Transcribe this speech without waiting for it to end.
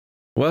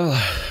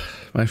Well,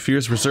 my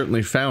fears were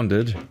certainly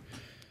founded.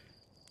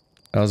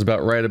 I was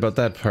about right about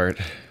that part.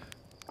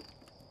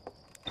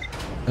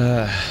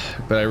 But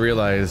I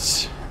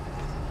realize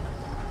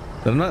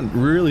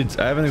that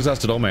I haven't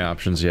exhausted all my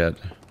options yet.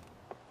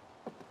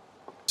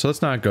 So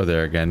let's not go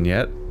there again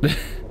yet.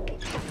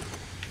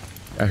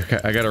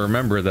 I gotta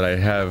remember that I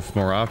have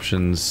more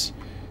options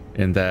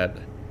in that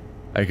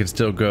I could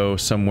still go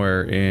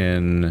somewhere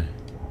in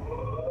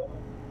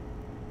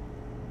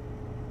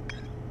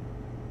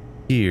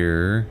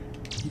here.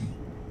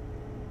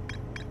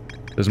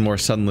 There's more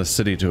sunless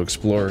city to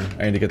explore.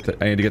 I need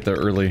to get there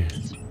early.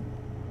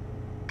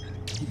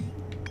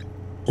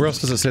 Where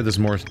else does it say there's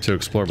more to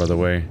explore, by the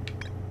way?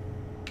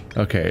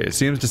 Okay, it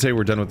seems to say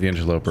we're done with the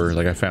interloper,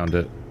 like I found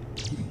it.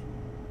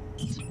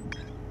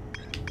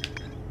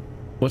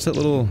 What's that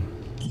little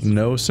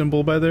no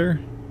symbol by there?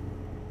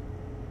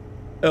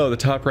 Oh, the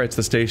top right's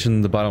the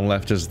station, the bottom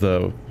left is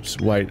the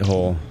white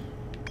hole.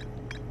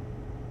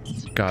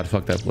 God,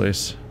 fuck that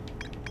place.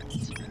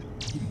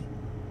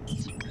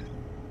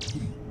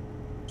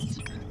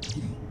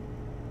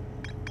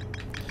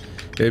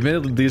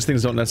 Admittedly, these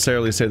things don't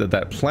necessarily say that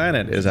that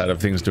planet is out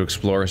of things to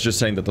explore. It's just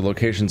saying that the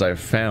locations I've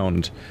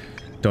found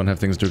don't have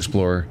things to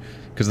explore.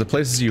 Because the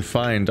places you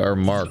find are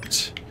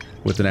marked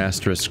with an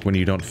asterisk when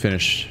you don't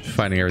finish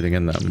finding everything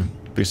in them.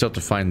 But you still have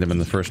to find them in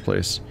the first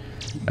place.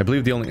 I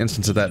believe the only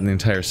instance of that in the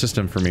entire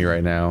system for me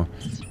right now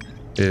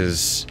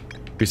is,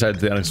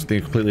 besides the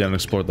completely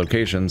unexplored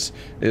locations,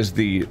 is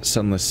the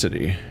Sunless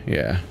City.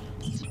 Yeah.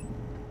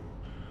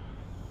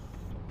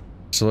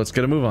 So let's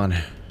get a move on.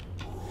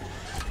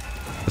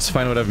 Let's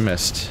find what I've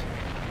missed.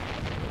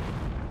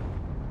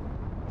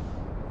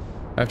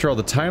 After all,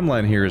 the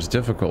timeline here is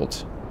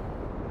difficult.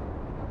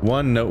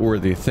 One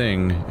noteworthy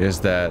thing is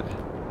that...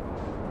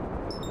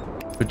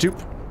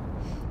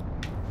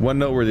 One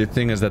noteworthy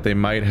thing is that they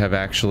might have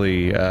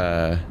actually,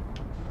 found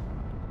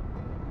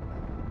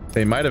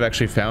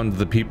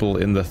the people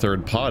in the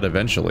third pod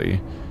eventually.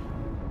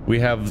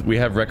 We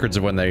have records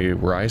of when they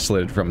were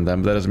isolated from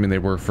them, but that doesn't mean they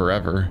were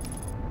forever.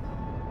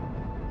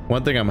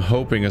 One thing I'm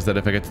hoping is that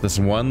if I get to this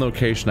one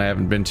location I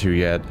haven't been to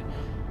yet,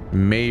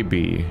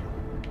 maybe...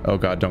 Oh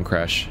god, don't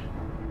crash.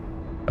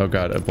 Oh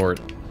god, abort.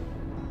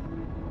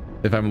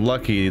 If I'm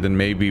lucky, then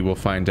maybe we'll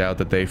find out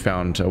that they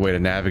found a way to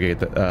navigate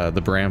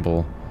the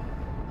Bramble.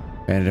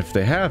 And if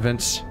they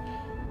haven't,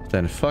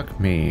 then fuck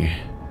me.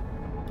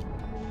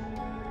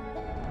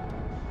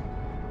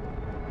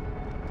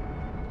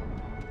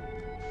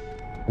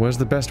 What's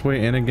the best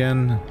way in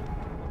again?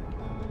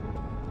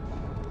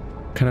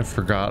 Kind of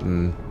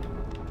forgotten.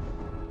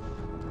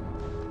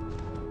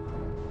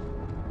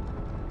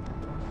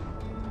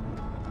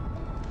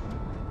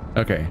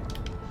 Okay.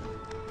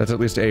 That's at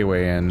least a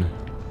way in.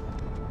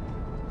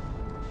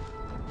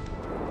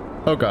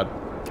 Oh god.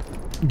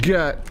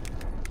 God.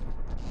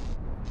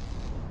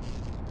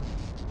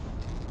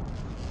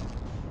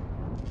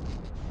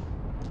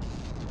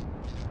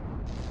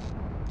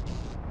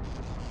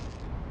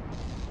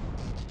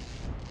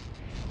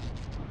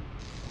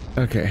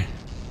 Okay.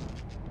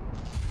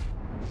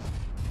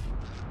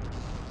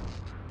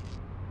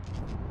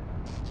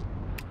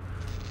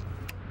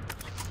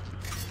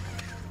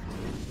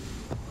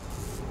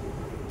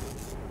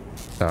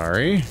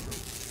 Sorry.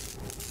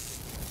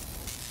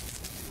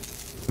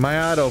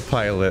 My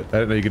autopilot. I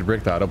didn't know you could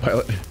break the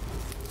autopilot.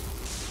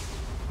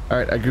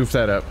 Alright, I goofed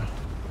that up.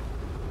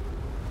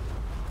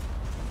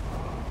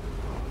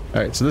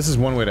 Alright, so this is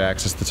one way to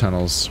access the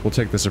tunnels. We'll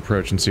take this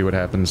approach and see what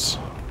happens.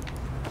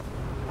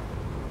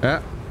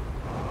 Ah.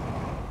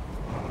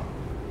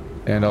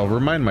 And I'll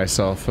remind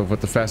myself of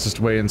what the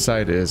fastest way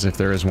inside is, if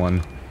there is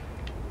one.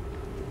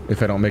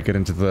 If I don't make it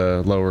into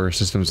the lower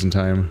systems in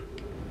time.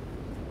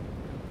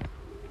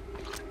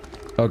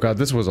 Oh god,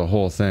 this was a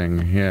whole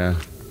thing, yeah.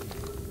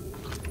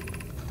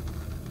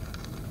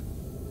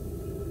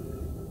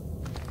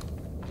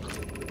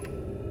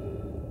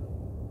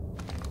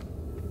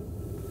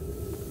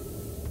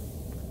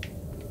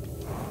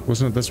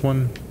 Wasn't it this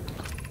one?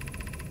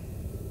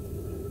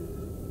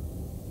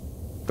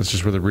 That's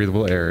just where the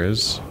breathable air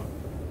is.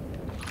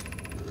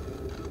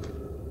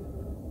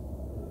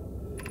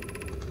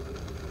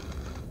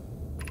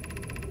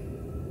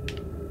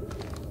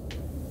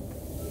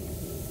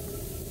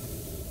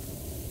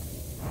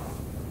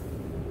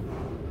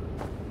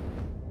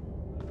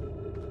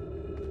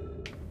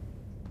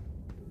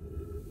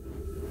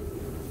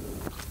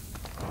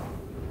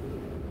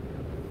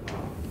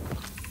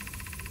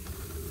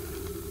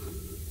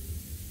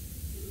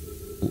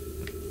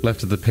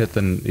 Left of the pit,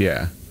 then...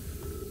 yeah.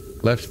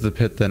 Left of the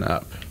pit, then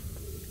up.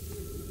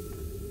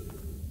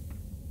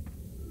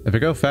 If I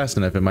go fast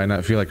enough, it might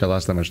not feel like I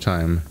lost that much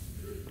time.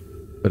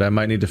 But I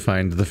might need to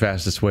find the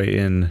fastest way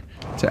in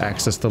to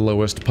access the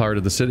lowest part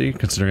of the city,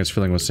 considering it's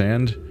filling with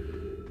sand.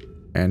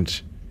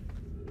 And...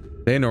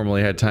 they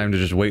normally had time to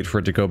just wait for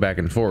it to go back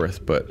and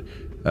forth, but...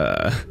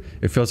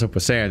 it fills up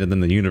with sand and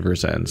then the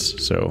universe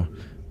ends, so...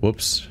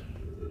 whoops.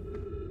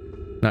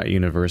 Not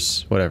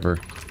universe, whatever.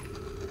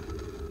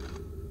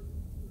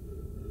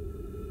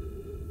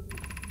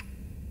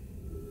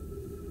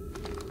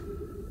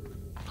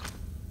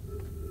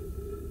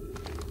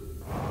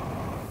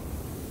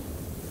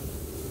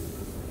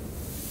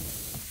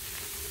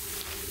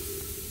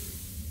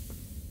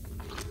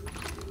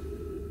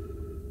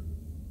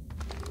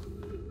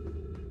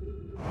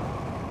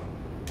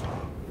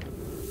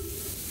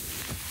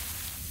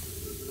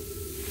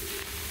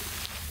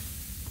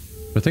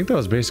 I think that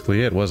was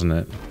basically it, wasn't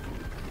it?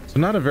 So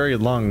not a very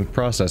long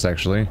process,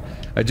 actually.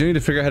 I do need to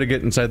figure out how to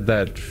get inside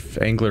that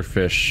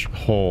anglerfish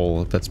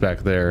hole that's back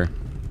there.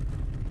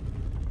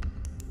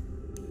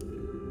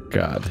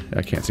 God,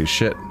 I can't see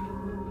shit.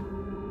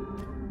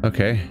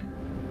 Okay.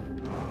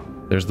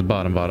 There's the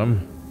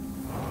bottom.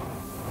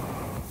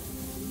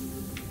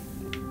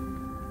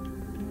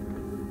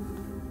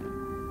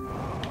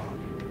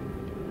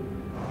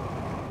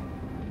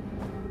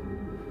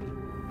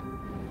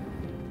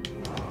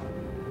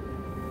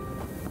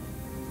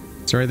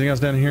 Is there anything else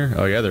down here?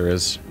 Oh yeah, there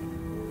is.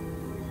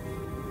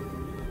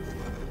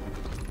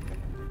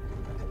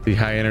 The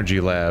high energy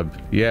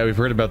lab. Yeah, we've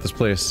heard about this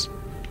place.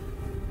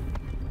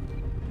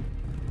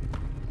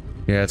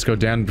 Yeah, let's go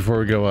down before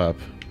we go up.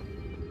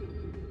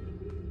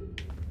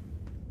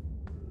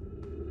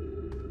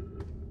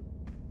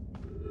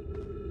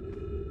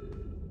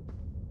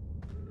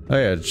 Oh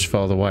yeah, just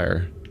follow the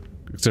wire.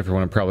 Except for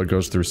when it probably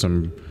goes through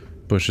some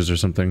bushes or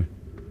something.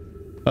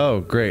 Oh,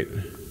 great.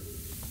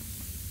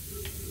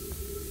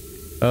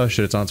 Oh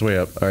shit, it's on its way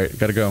up. Alright,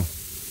 gotta go.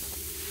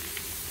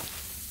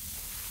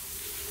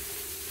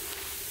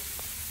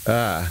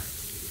 Ah.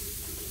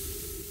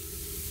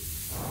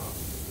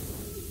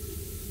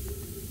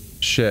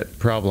 Shit,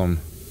 problem.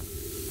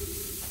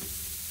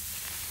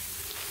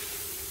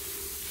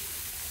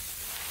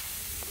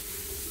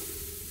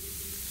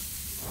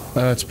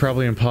 It's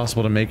probably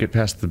impossible to make it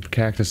past the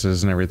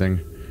cactuses and everything.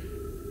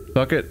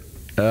 Fuck it.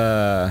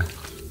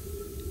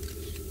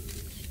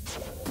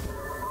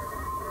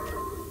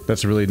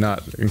 That's really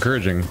not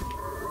encouraging.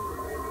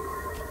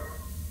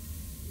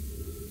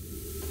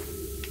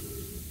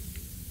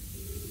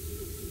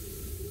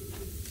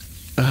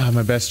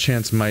 My best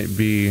chance might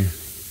be...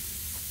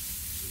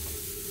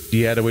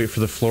 Yeah, to wait for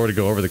the floor to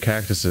go over the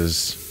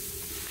cactuses.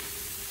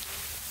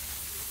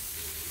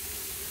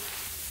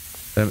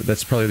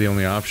 That's probably the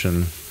only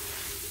option.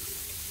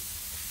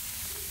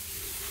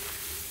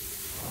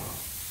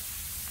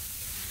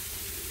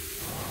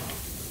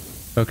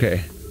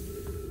 Okay.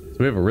 So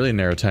we have a really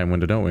narrow time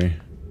window, don't we?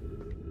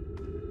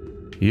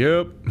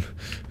 Yep.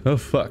 Oh,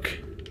 fuck.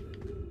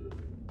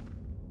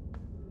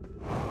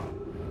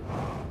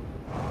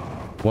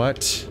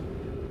 What?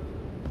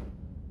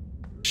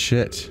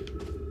 Shit.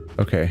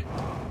 Okay.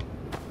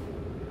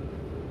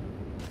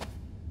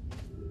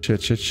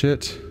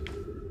 Shit.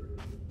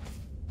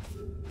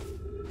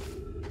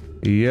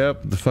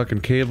 Yep, the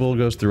fucking cable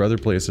goes through other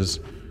places.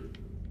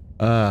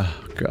 Ah,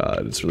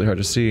 God, it's really hard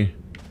to see.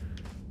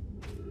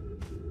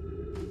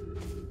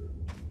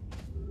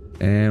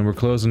 And we're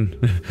closing.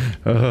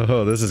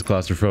 Oh, this is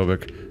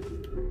claustrophobic.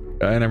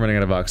 And I'm running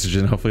out of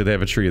oxygen. Hopefully they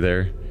have a tree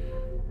there.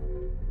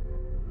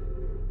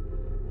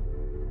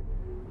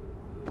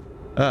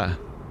 Ah.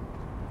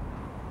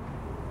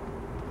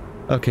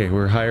 Okay,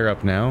 we're higher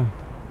up now.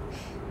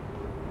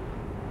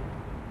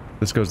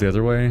 This goes the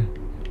other way.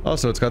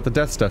 Also, it's got the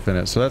death stuff in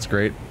it, so that's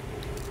great.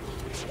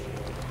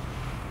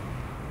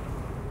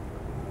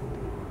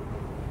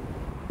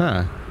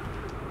 Huh.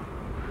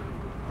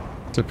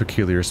 It's a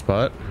peculiar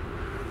spot.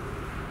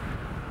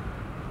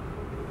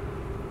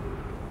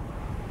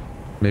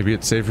 Maybe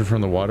it's safer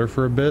from the water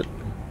for a bit?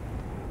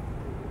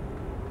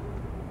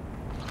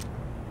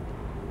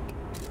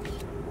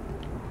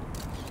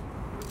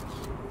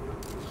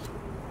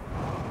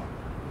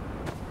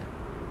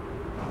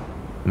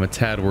 I'm a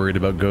tad worried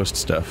about ghost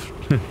stuff.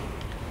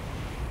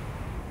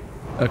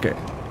 Okay.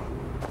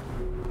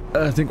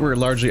 I think we're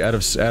largely out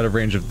of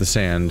range of the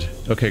sand.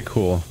 Okay,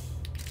 cool.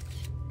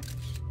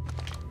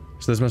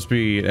 So this must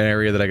be an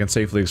area that I can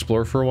safely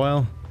explore for a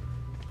while.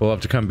 We'll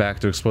have to come back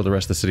to explore the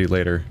rest of the city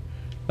later.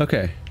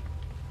 Okay.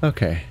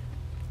 Okay.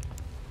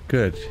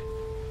 Good.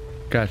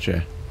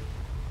 Gotcha.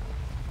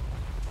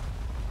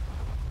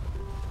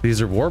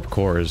 These are warp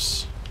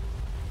cores.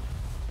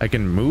 I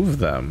can move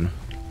them.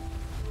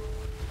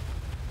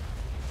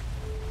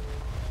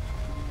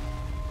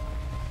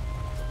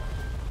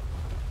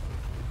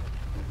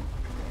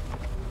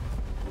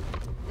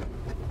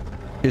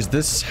 Is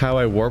this how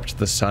I warped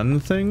the sun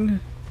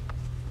thing?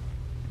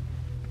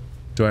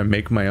 Do I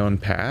make my own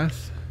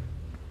path?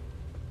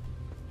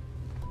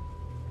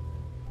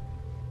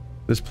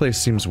 This place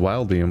seems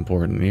wildly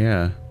important,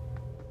 yeah.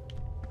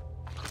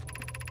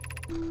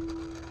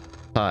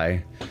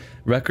 Hi.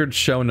 Records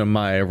show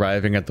Namai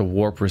arriving at the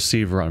warp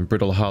receiver on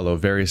Brittle Hollow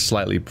very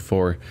slightly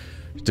before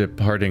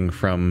departing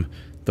from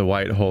the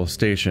White Hole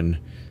Station.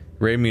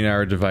 Raimi and I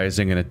are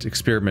devising an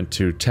experiment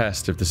to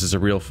test if this is a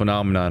real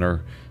phenomenon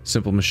or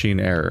simple machine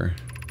error.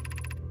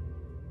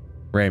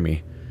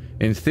 Raimi.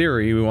 In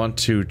theory, we want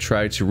to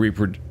try to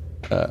reproduce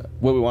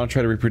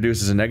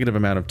is a negative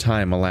amount of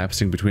time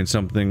elapsing between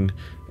something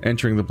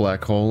entering the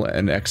black hole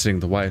and exiting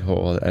the white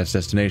hole as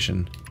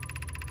destination.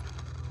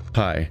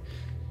 Hi.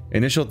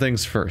 Initial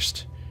things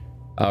first.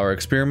 Our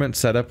experiment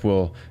setup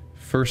will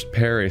first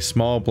pair a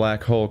small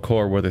black hole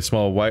core with a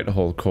small white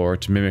hole core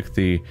to mimic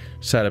the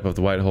setup of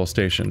the white hole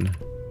station.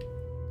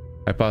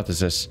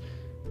 Hypothesis.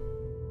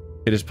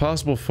 It is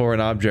possible for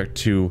an object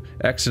to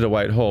exit a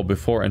white hole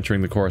before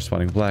entering the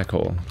corresponding black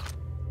hole.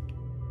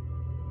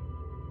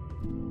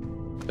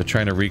 They're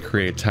trying to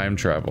recreate time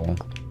travel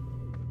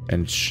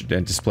and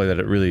display that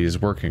it really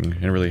is working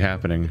and really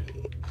happening.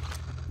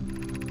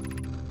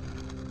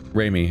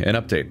 Raimi, an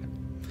update.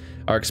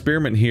 Our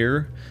experiment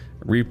here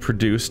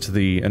reproduced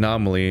the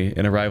anomaly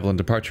in arrival and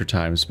departure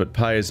times, but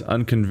Pi is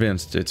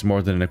unconvinced it's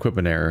more than an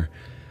equipment error.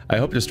 I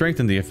hope to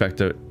strengthen the effect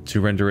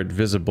to render it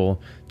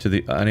visible to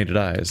the unaided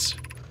eyes.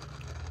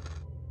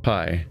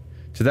 Pi.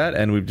 To that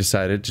end, we've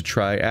decided to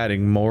try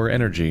adding more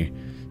energy.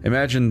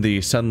 Imagine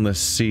the sunless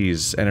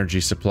sea's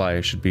energy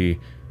supply should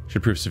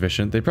prove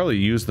sufficient. They probably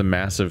use the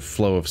massive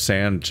flow of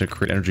sand to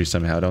create energy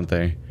somehow, don't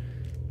they?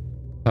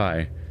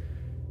 Pi.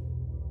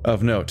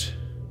 Of note,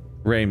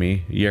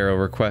 Raimi, Yarrow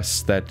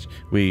requests that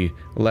we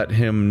let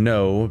him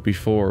know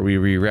before we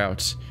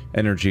reroute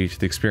energy to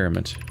the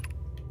experiment.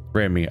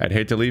 Raimi, I'd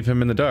hate to leave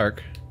him in the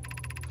dark.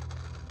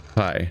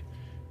 Pi.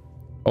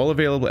 All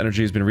available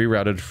energy has been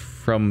rerouted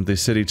from the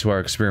city to our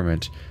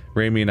experiment.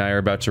 Raimi and I are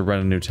about to run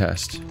a new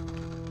test.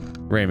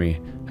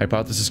 Raimi,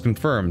 hypothesis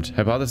confirmed.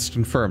 Hypothesis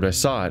confirmed. I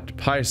saw it.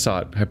 Pi saw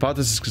it.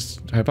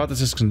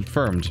 Hypothesis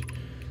confirmed.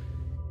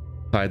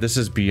 Pi, this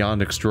is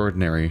beyond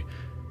extraordinary.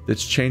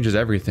 This changes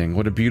everything.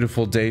 What a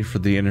beautiful day for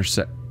the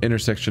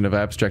intersection of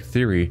abstract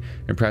theory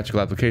and practical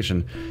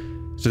application.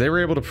 So they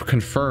were able to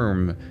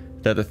confirm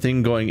that the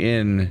thing going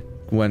in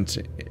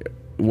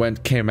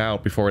came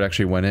out before it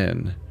actually went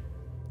in.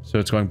 So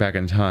it's going back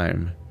in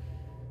time.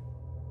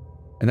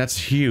 And that's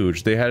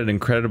huge. They had an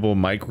incredible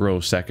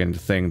microsecond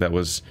thing that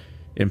was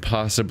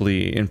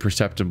impossibly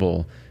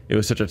imperceptible. It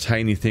was such a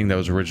tiny thing that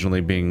was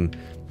originally being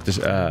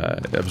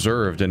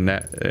observed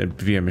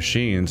via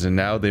machines, and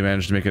now they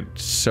managed to make it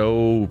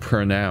so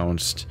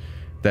pronounced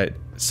that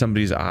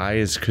somebody's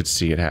eyes could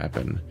see it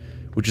happen,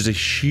 which is a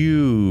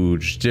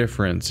huge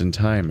difference in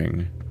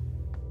timing.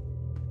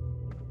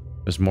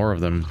 There's more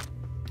of them.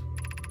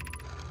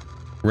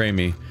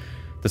 Raimi.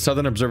 The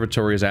Southern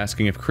Observatory is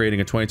asking if creating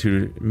a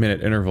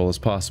 22-minute interval is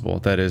possible.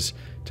 That is,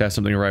 to have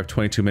something arrive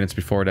 22 minutes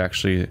before it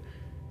actually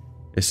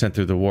is sent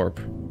through the warp.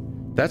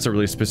 That's a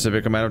really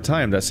specific amount of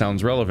time. That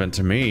sounds relevant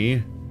to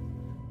me.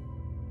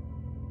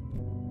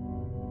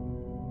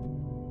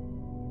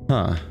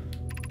 Huh.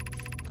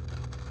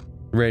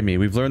 Raimi,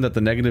 we've learned that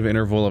the negative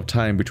interval of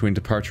time between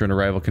departure and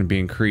arrival can be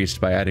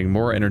increased by adding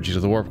more energy to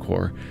the warp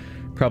core.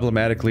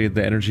 Problematically,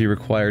 the energy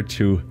required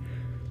to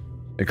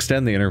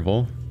extend the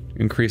interval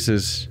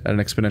increases at an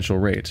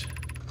exponential rate.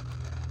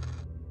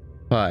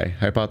 Pi,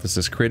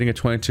 hypothesis. Creating a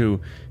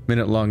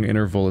 22-minute long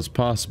interval is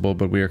possible,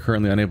 but we are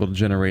currently unable to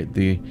generate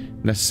the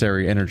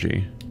necessary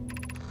energy.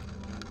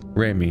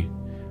 Raimi,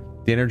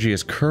 the energy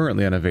is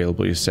currently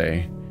unavailable, you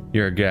say.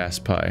 You're a gas,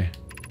 Pi.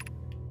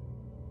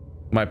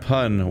 My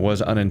pun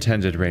was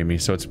unintended,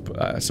 Raimi,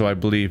 so I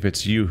believe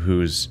it's you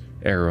who's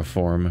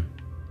aeriform.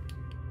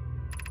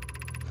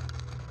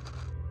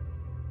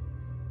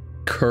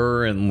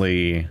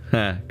 Currently,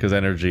 because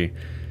energy.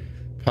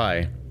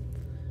 Pi.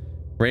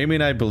 Raimi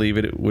and I believe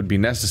it would be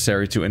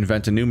necessary to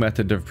invent a new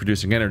method of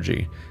producing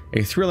energy,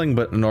 a thrilling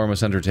but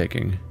enormous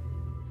undertaking.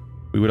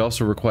 We would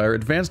also require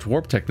advanced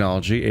warp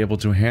technology able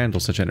to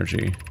handle such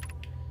energy.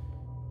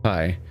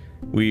 Pi.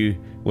 We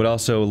would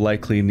also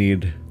likely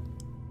need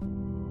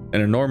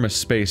an enormous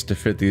space to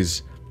fit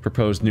these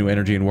proposed new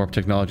energy and warp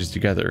technologies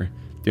together.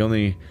 The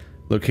only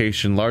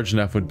location large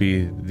enough would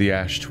be the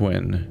Ash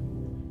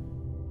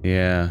Twin.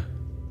 Yeah.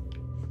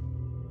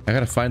 I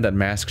gotta find that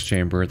mask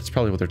chamber. That's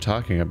probably what they're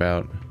talking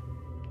about.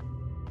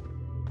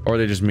 Or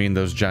they just mean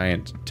those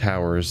giant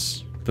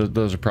towers.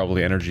 Those are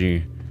probably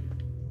energy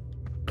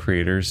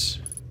creators.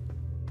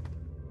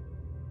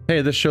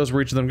 Hey, this shows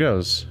where each of them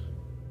goes.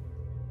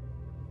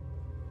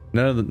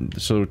 None of the...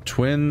 So,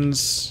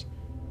 twins,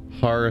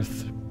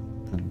 hearth,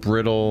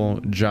 brittle,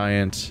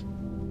 giant...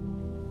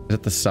 Is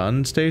it the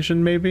sun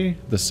station, maybe?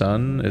 The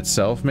sun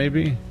itself,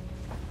 maybe?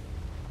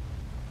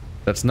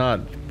 That's not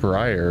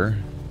Briar.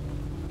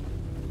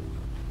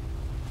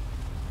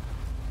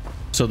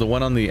 So the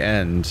one on the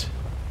end...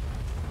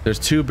 There's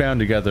two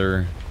bound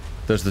together.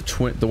 There's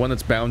the one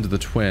that's bound to the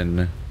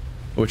twin,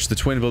 which the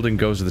twin building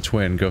goes to the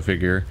twin, go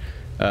figure.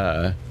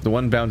 The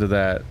one bound to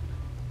that...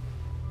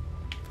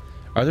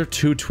 Are there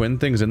two twin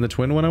things in the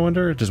twin one, I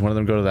wonder? Does one of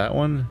them go to that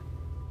one?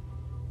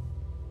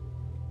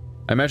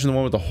 I imagine the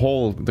one with the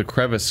hole, the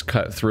crevice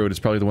cut through it is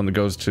probably the one that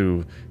goes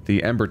to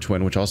the Ember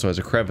twin, which also has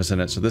a crevice in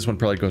it. So this one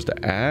probably goes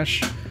to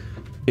Ash,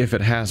 if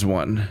it has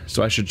one.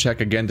 So I should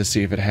check again to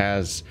see if it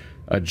has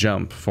a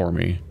jump for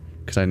me,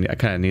 because I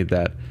kind of need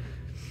that.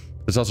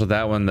 There's also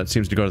that one that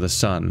seems to go to the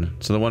sun.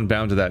 So the one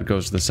bound to that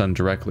goes to the sun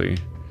directly,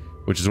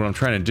 which is what I'm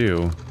trying to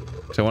do,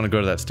 because I want to go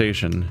to that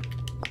station.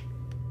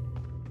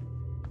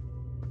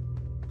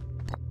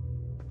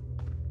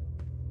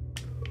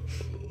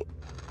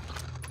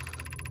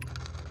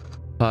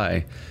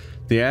 Hi.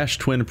 The Ash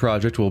Twin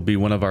project will be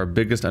one of our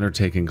biggest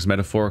undertakings,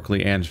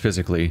 metaphorically and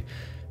physically.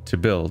 To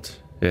build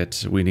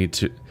it, we need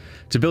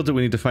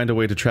to find a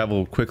way to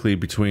travel quickly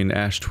between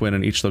Ash Twin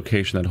and each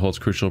location that holds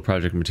crucial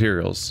project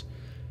materials.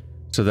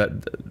 So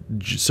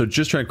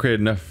just trying to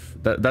create enough...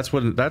 That's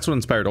what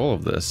inspired all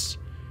of this.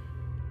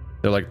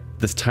 They're like,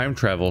 this time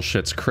travel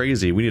shit's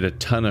crazy. We need a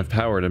ton of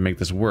power to make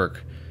this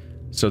work.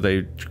 So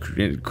they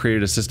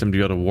created a system to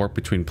be able to warp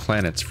between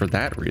planets for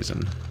that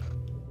reason.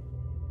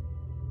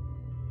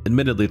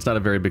 Admittedly, it's not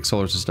a very big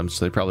solar system,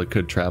 so they probably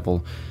could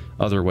travel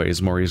other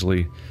ways more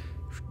easily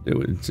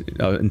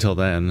until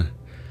then.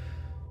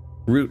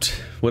 Route.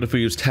 What if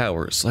we use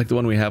towers, like the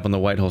one we have on the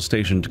Whitehall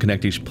Station, to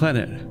connect each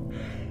planet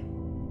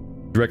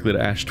directly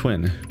to Ash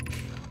Twin?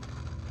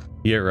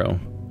 Yarrow.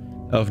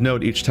 Of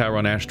note, each tower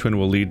on Ash Twin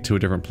will lead to a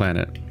different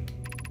planet.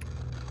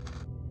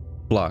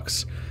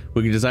 Blocks.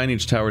 We can design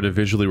each tower to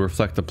visually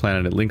reflect the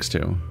planet it links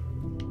to.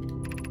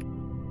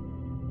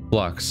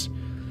 Blocks.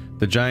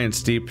 The giant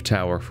steep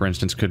tower, for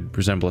instance, could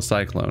resemble a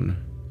cyclone.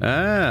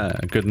 Ah,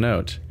 good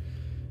note.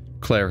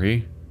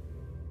 Clary.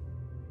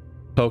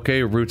 Poke,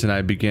 Root, and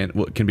I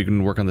can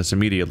begin work on this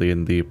immediately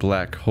in the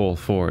Black Hole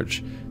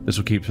Forge. This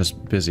will keep us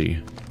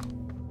busy.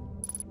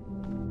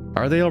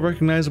 Are they all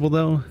recognizable,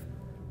 though?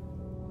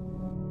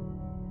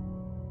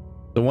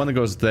 The one that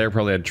goes there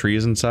probably had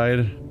trees inside.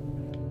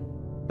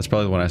 That's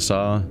probably the one I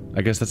saw.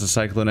 I guess that's a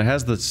cyclone. It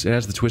has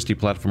the twisty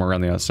platform around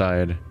the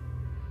outside.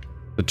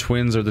 The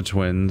twins are the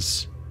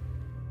twins.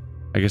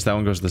 I guess that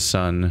one goes to the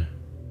sun.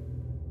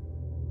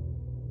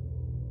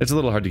 It's a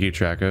little hard to keep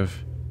track of,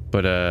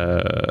 but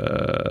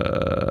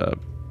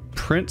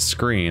print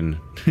screen.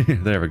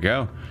 There we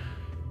go.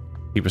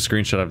 Keep a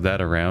screenshot of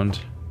that around.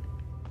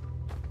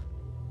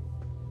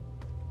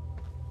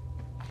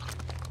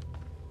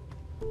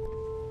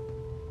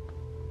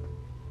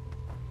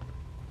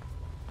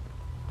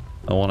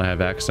 I want to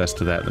have access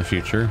to that in the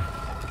future.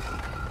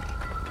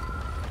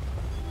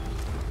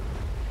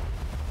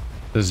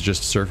 This is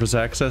just surface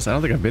access? I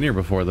don't think I've been here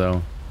before,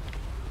 though.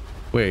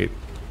 Wait.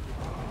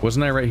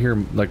 Wasn't I right here,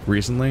 like,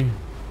 recently?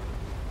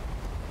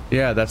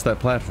 Yeah, that's that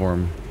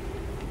platform.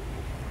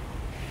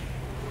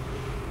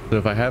 So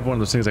if I have one of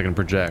those things, I can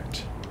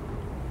project.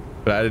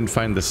 But I didn't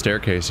find the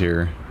staircase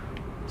here.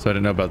 So I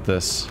didn't know about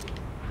this.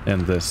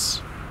 And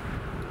this.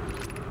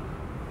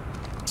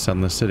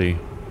 Sunless City.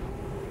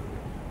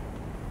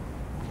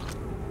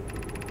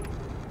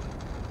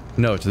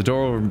 Note, the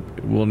door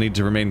will need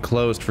to remain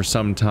closed for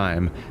some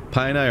time.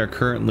 Pi and I are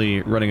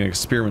currently running an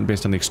experiment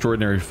based on the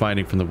extraordinary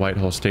finding from the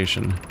Whitehall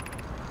Station.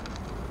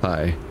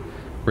 Pi.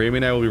 Raimi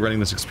and I will be running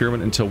this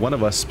experiment until one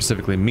of us,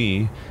 specifically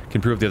me,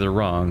 can prove the other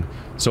wrong.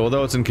 So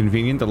although it's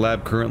inconvenient, the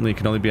lab currently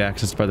can only be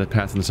accessed by the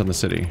path in the Sunless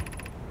City.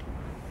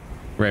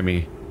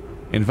 Raimi.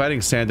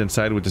 Inviting sand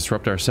inside would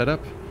disrupt our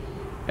setup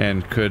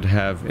and could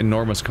have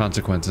enormous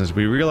consequences.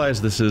 We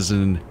realize this is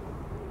an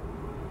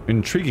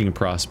intriguing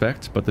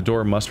prospect, but the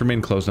door must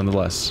remain closed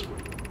nonetheless.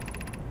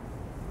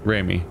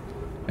 Raimi.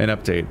 An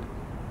update.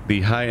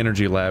 The High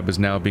Energy Lab is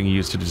now being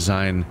used to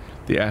design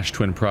the Ash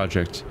Twin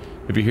project.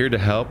 If you're here to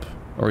help,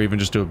 or even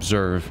just to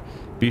observe,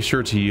 be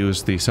sure to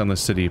use the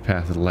Sunless City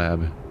path of the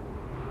lab.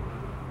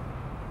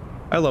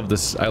 I love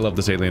this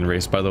alien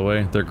race, by the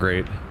way. They're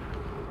great.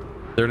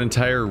 They're an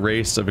entire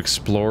race of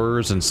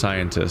explorers and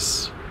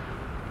scientists.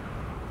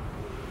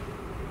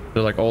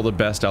 They're like all the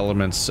best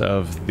elements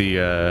of the,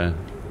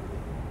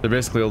 they're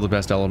basically all the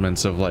best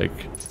elements of, like,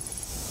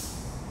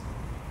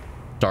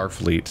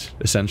 Starfleet,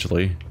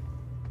 essentially.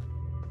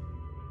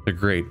 They're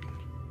great.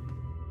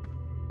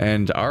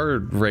 And our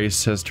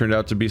race has turned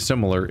out to be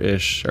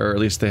similar-ish, or at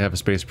least they have a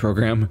space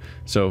program.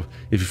 So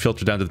if you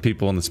filter down to the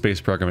people in the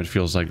space program, it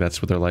feels like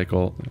that's what they're like,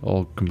 all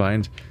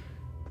combined.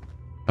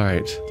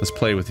 Alright, let's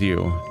play with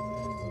you.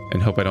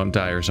 And hope I don't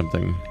die or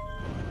something.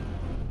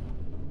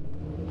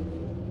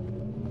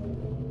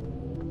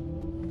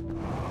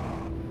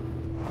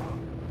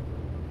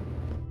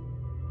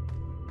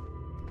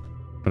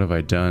 What have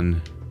I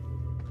done?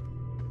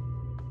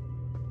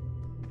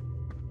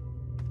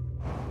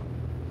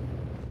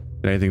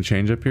 Did anything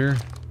change up here?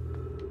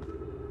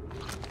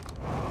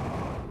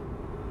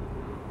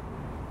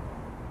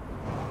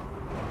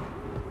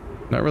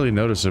 Not really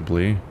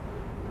noticeably.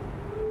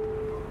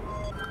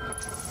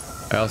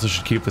 I also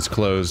should keep this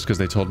closed because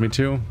they told me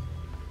to.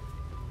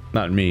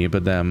 Not me,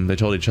 but them. They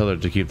told each other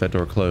to keep that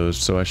door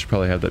closed, so I should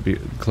probably have that be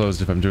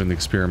closed if I'm doing the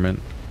experiment.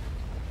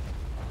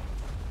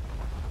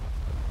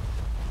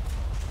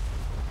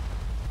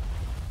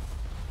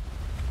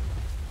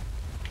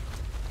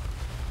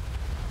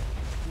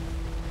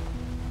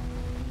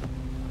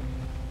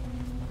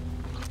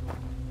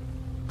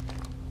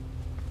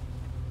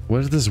 What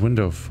is this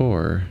window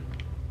for?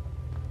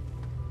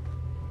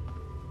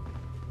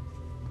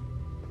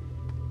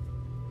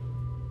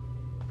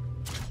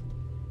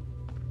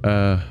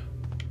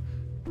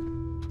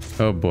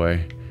 Oh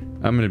boy.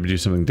 I'm gonna do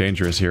something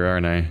dangerous here,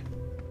 aren't I?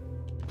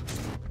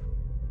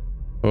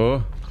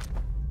 Oh.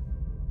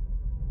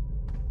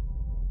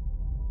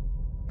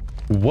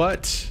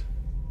 What? Is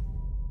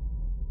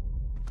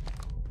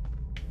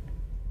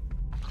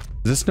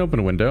this an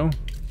open window?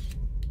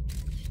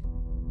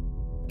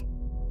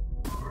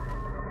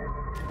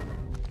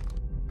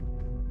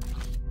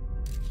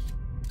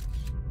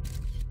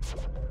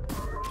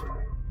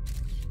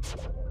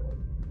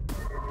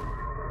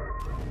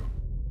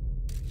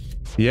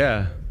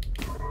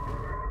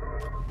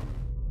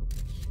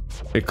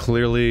 It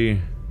clearly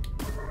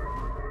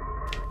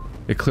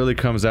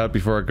comes out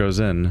before it goes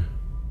in.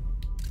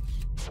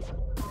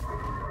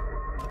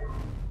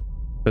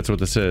 That's what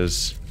this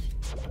is.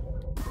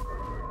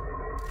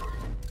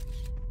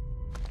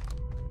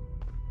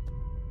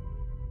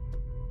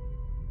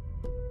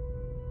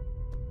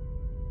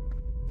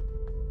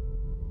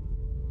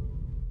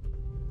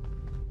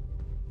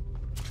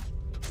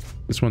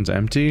 This one's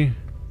empty.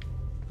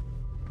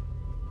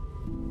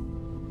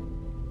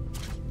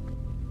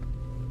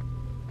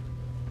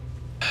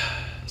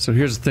 So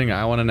here's the thing,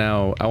 I want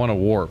to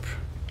warp.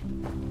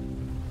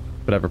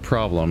 But I have a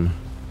problem.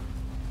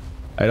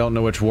 I don't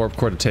know which warp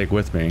core to take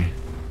with me.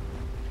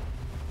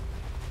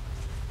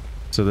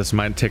 So this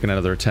might take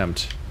another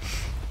attempt.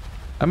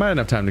 I might have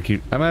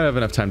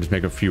enough time to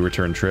make a few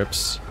return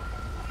trips.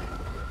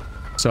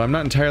 So I'm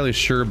not entirely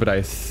sure, but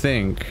I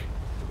think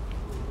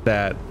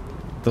that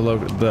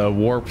the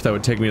warp that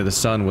would take me to the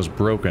sun was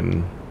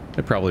broken.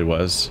 It probably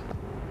was.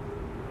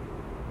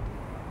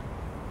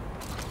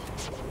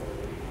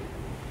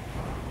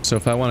 So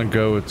if I want to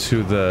go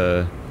to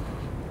the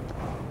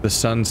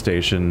sun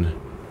station,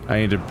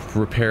 I need to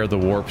repair the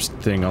warp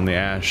thing on the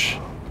ash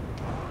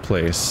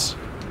place.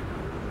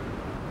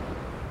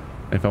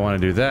 If I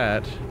want to do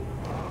that,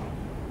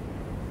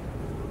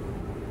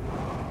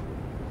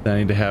 then I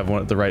need to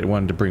have the right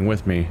one to bring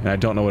with me, and I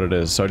don't know what it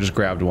is, so I just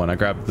grabbed one. I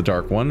grabbed the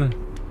dark one,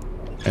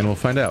 and we'll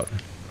find out.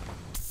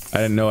 I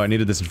didn't know I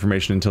needed this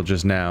information until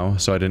just now,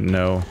 so I didn't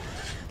know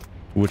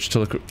which to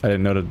look. I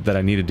didn't know that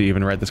I needed to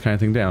even write this kind of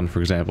thing down,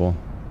 for example.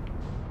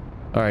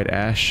 Alright,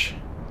 ash.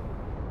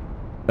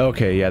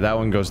 Okay, yeah, that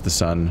one goes to the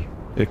sun.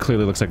 It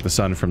clearly looks like the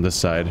sun from this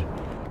side.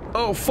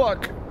 Oh,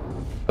 fuck!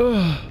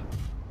 Ugh.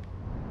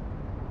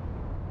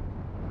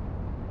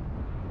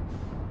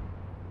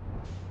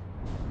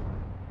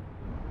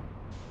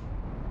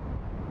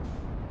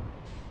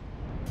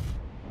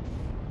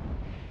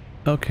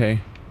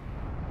 Okay.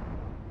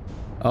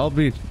 I'll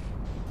be...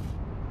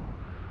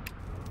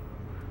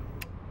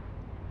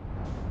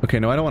 Okay,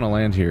 no, I don't want to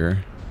land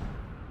here.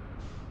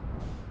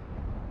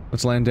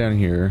 Let's land down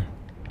here.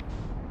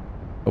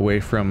 Away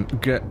from...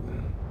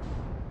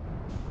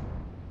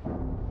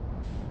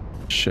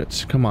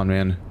 Shit, come on,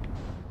 man.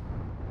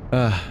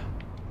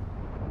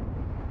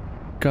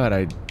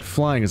 God,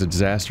 flying is a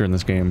disaster in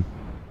this game.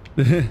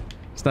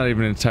 It's not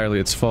even entirely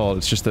its fault,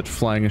 it's just that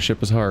flying a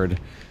ship is hard.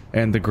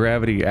 And the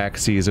gravity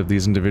axes of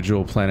these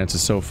individual planets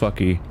is so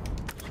fucky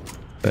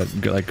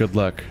that, like, good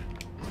luck.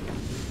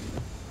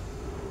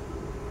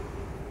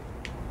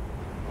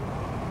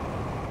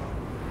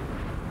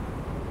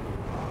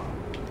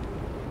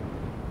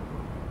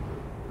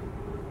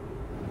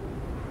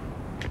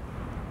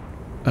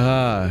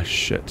 Ah,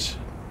 shit.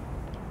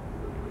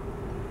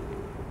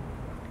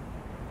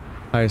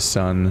 Hi,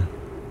 sun.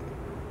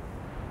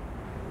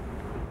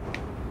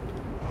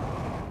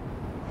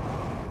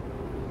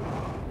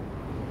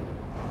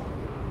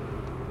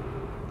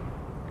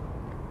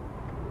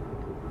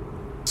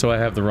 So I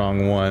have the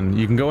wrong one.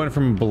 You can go in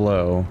from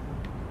below,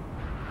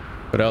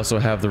 but I also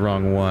have the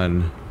wrong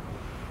one.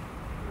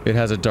 It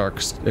has a dark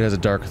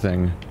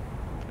thing.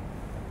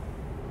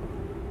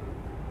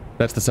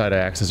 That's the side I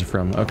access it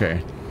from.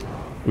 Okay.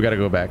 We gotta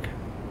go back.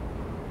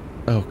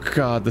 Oh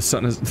god, the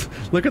sun is...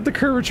 Look at the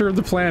curvature of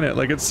the planet.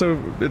 Like, it's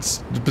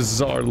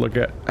bizarre to look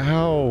at.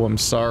 Ow, I'm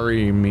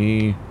sorry,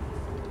 me.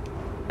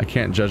 I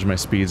can't judge my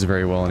speeds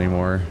very well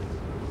anymore.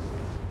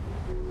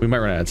 We might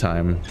run out of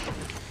time.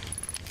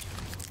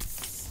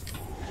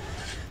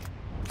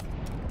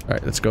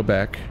 Alright, let's go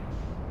back.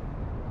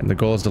 And the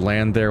goal is to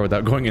land there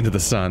without going into the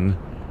sun.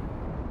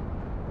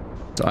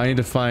 So I need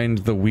to find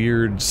the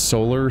weird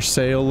solar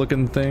sail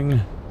looking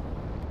thing.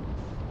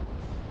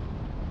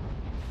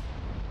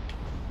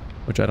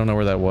 Which I don't know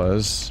where that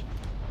was.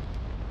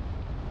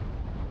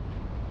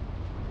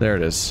 There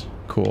it is.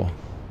 Cool.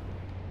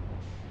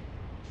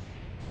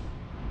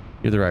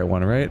 You're the right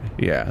one, right?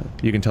 Yeah,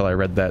 you can tell I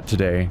read that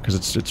today,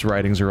 because its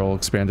writings are all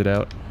expanded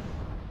out.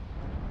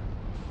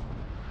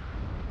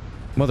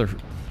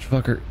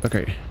 Motherfucker.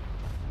 Okay.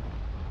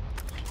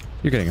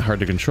 You're getting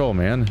hard to control,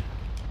 man.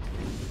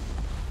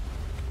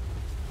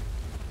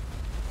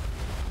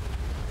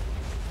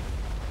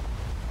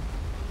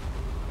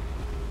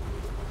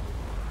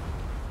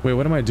 Wait,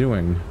 what am I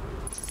doing?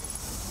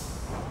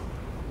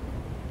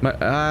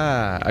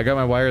 I got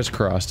my wires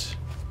crossed.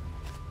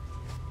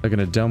 Like in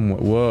a dumb way.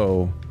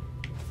 Whoa.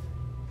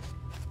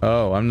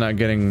 Oh, I'm not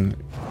getting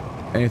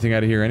anything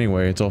out of here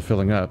anyway. It's all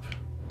filling up.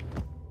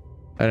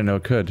 I didn't know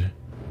it could.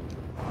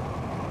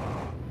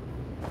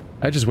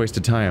 I just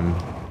wasted time.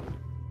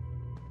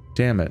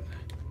 Damn it.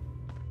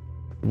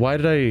 Why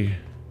did I...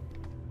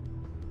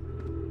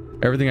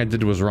 Everything I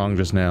did was wrong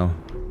just now.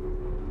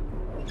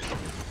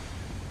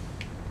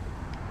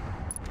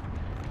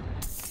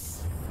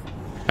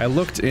 I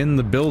looked in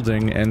the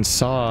building and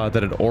saw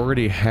that it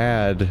already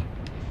had...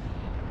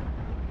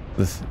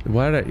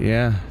 Why did I...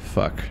 Yeah,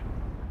 fuck.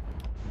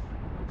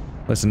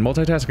 Listen,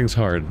 multitasking's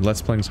hard.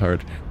 Let's playing's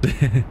hard.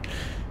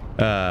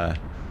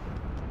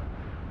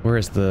 Where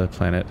is the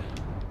planet?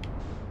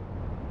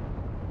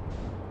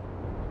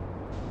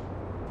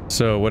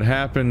 So what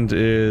happened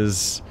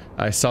is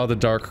I saw the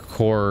dark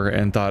core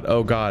and thought,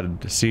 oh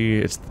god,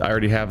 see, I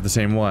already have the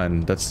same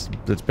one. That's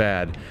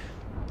bad.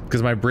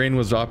 Because my brain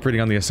was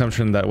operating on the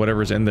assumption that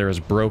whatever's in there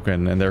is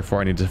broken, and therefore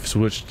I need to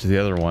switch to the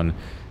other one.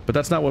 But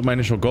that's not what my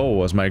initial goal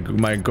was. My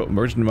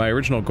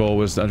original goal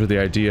was under the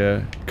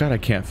idea... God, I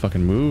can't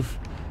fucking move.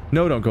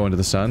 No, don't go into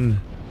the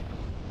sun.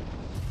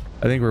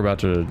 I think we're about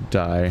to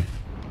die.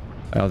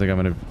 I don't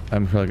think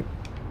I'm probably...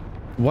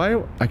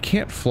 Why? I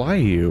can't fly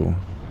you.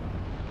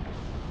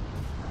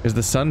 Is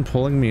the sun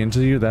pulling me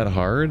into you that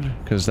hard?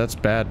 Because that's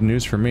bad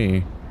news for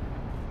me.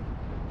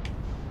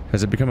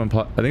 Has it become I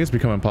think it's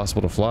become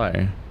impossible to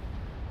fly.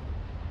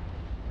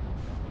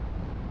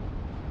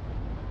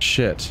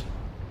 Shit.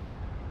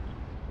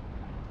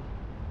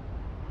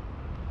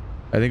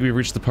 I think we've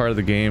reached the part of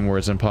the game where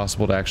it's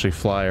impossible to actually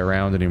fly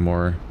around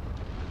anymore.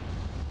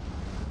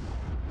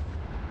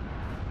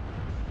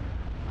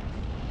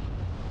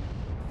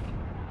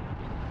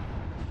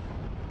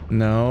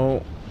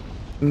 No.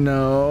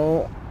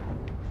 No.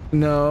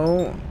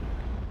 No.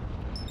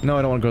 No,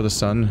 I don't want to go to the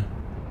sun.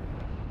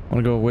 I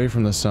want to go away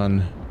from the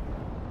sun.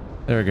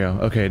 There we go.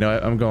 Okay, no,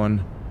 I'm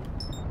going.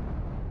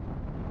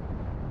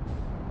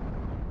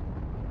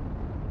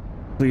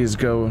 Please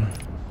go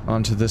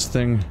onto this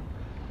thing.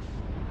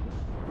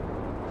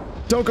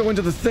 Don't go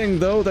into the thing,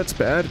 though. That's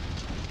bad.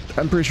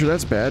 I'm pretty sure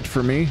that's bad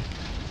for me.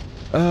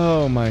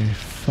 Oh my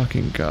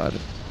fucking god.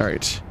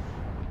 Alright.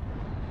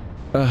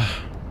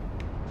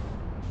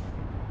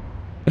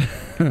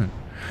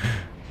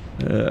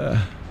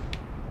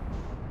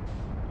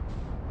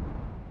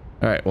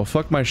 Alright, well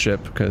fuck my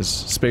ship, because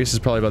space is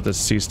probably about to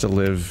cease to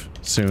live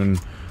soon.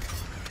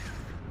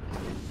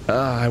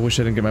 I wish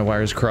I didn't get my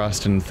wires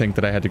crossed and think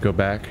that I had to go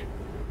back.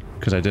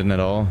 Because I didn't at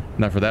all.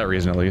 Not for that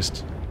reason, at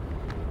least.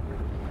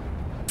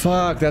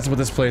 Fuck, that's what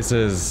this place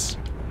is.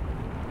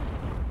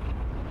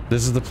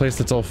 This is the place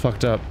that's all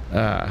fucked up.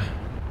 I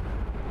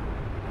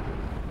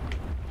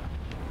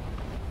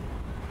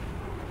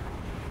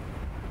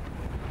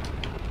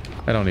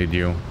don't need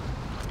you.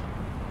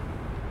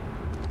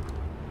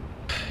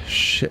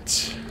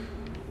 Shit.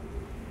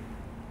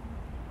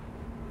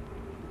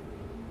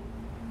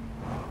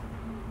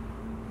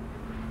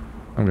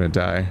 I'm gonna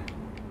die.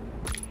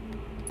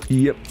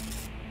 Yep.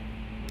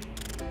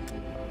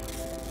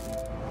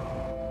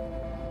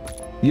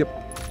 Yep.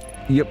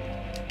 Yep.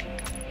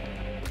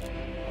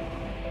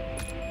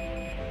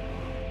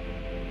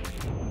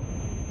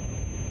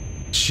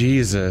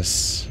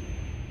 Jesus.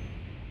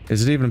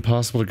 Is it even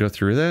possible to go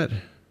through that?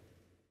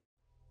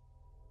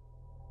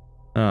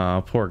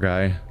 Oh, poor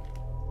guy.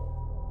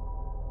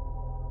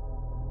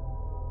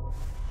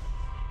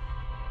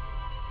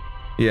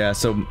 Yeah,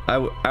 so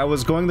I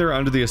was going there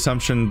under the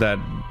assumption that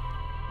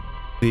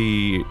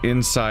the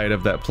inside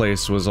of that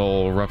place was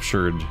all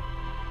ruptured.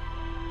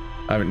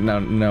 I mean,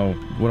 no,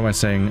 what am I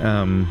saying?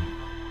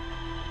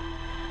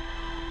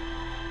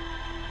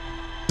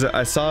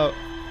 I saw...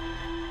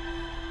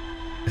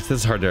 This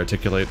is hard to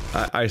articulate.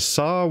 I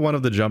saw one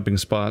of the jumping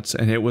spots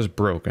and it was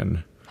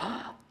broken.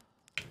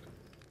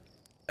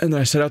 And then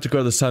I set out to go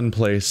to the sun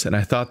place and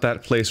I thought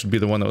that place would be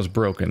the one that was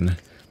broken.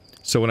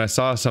 So when I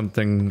saw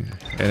something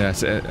and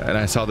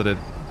I saw that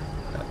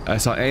I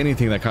saw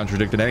anything that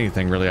contradicted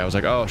anything, really, I was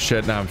like, oh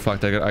shit, now I'm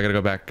fucked, I gotta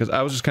go back. Because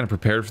I was just kind of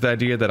prepared for the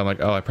idea that I'm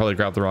like, oh, I probably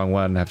grabbed the wrong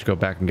one and I have to go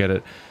back and get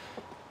it.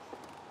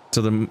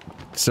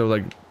 So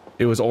like,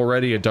 it was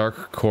already a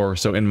dark core,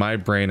 so in my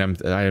brain,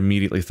 I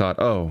immediately thought,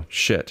 oh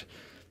shit.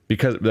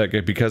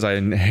 Because I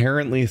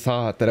inherently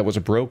thought that it was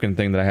a broken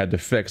thing that I had to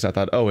fix, I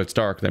thought, oh, it's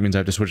dark, that means I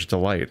have to switch it to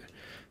light.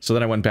 So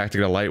then I went back to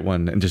get a light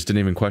one and just didn't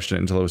even question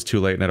it until it was too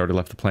late and I'd already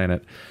left the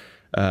planet.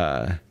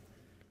 But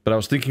I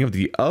was thinking of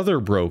the other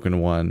broken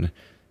one,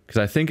 because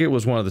I think it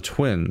was one of the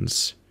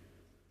twins.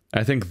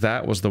 I think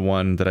that was the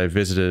one that I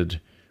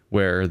visited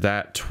where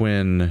that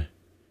twin,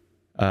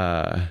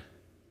 I'm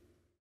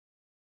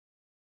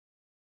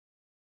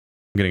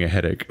getting a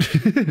headache.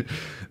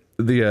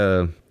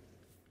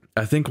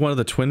 I think one of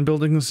the twin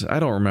buildings, I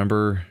don't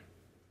remember.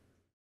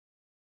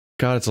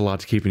 God, it's a lot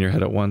to keep in your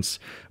head at once.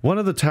 One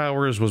of the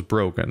towers was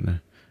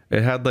broken.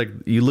 It had like,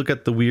 you look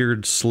at the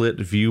weird slit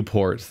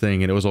viewport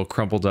thing and it was all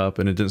crumpled up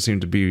and it didn't seem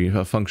to be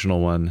a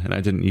functional one and I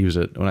didn't use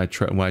it when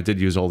I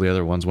did use all the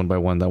other ones one by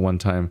one that one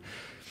time.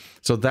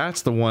 So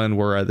that's the one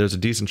where there's a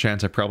decent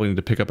chance I probably need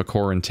to pick up a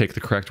core and take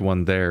the correct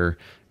one there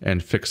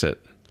and fix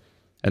it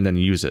and then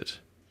use it.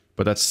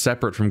 But that's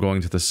separate from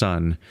going to the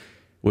sun,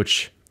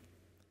 which,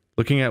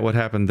 looking at what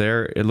happened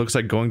there, it looks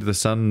like going to the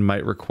sun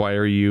might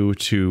require you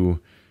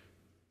to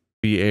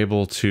be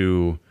able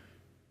to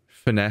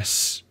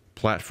finesse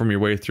platform your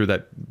way through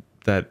that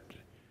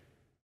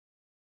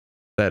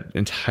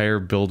entire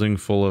building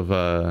full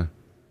of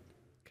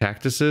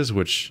cactuses,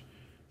 which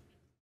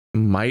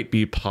might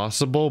be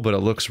possible, but it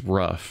looks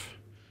rough.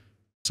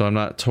 So I'm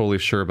not totally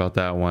sure about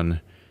that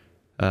one.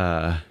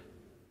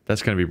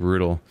 That's gonna be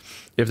brutal,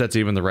 if that's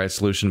even the right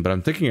solution. But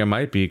I'm thinking it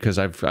might be, because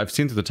I've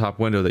seen through the top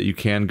window that you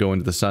can go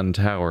into the sun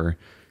tower.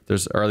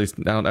 There's, or at least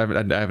I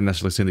haven't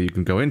necessarily seen that you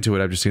can go into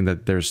it. I've just seen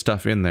that there's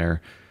stuff in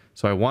there.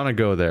 So I want to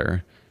go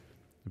there.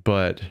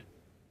 but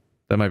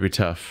that might be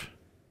tough.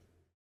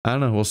 I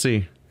don't know, we'll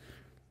see.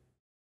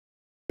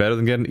 Better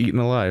than getting eaten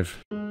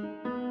alive.